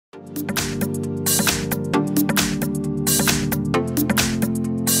Hi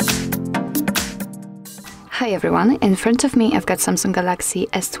everyone, in front of me I've got Samsung Galaxy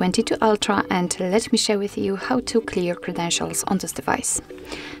S22 Ultra, and let me share with you how to clear credentials on this device.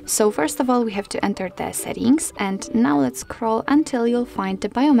 So first of all we have to enter the settings, and now let's scroll until you'll find the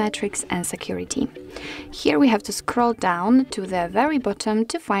biometrics and security. Here we have to scroll down to the very bottom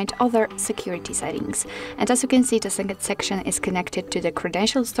to find other security settings, and as you can see the second section is connected to the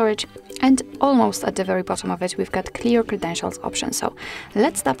credential storage, and almost at the very bottom of it we've got clear credentials option. So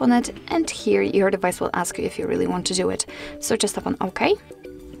let's tap on it, and here your device will ask you if you really want to do it. So just tap on OK.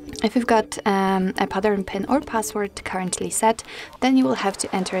 If you've got a pattern PIN or password currently set, then you will have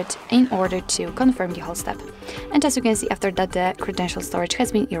to enter it in order to confirm the whole step. And as you can see, after that the credential storage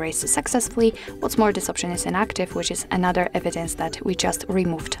has been erased successfully. What's more, this option is inactive, which is another evidence that we just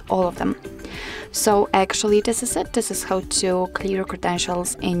removed all of them. So actually this is it. This is how to clear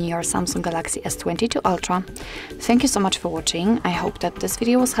credentials in your Samsung Galaxy S22 Ultra. Thank you so much for watching. I hope that this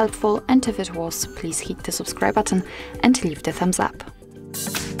video was helpful, and if it was, please hit the subscribe button and leave the thumbs up.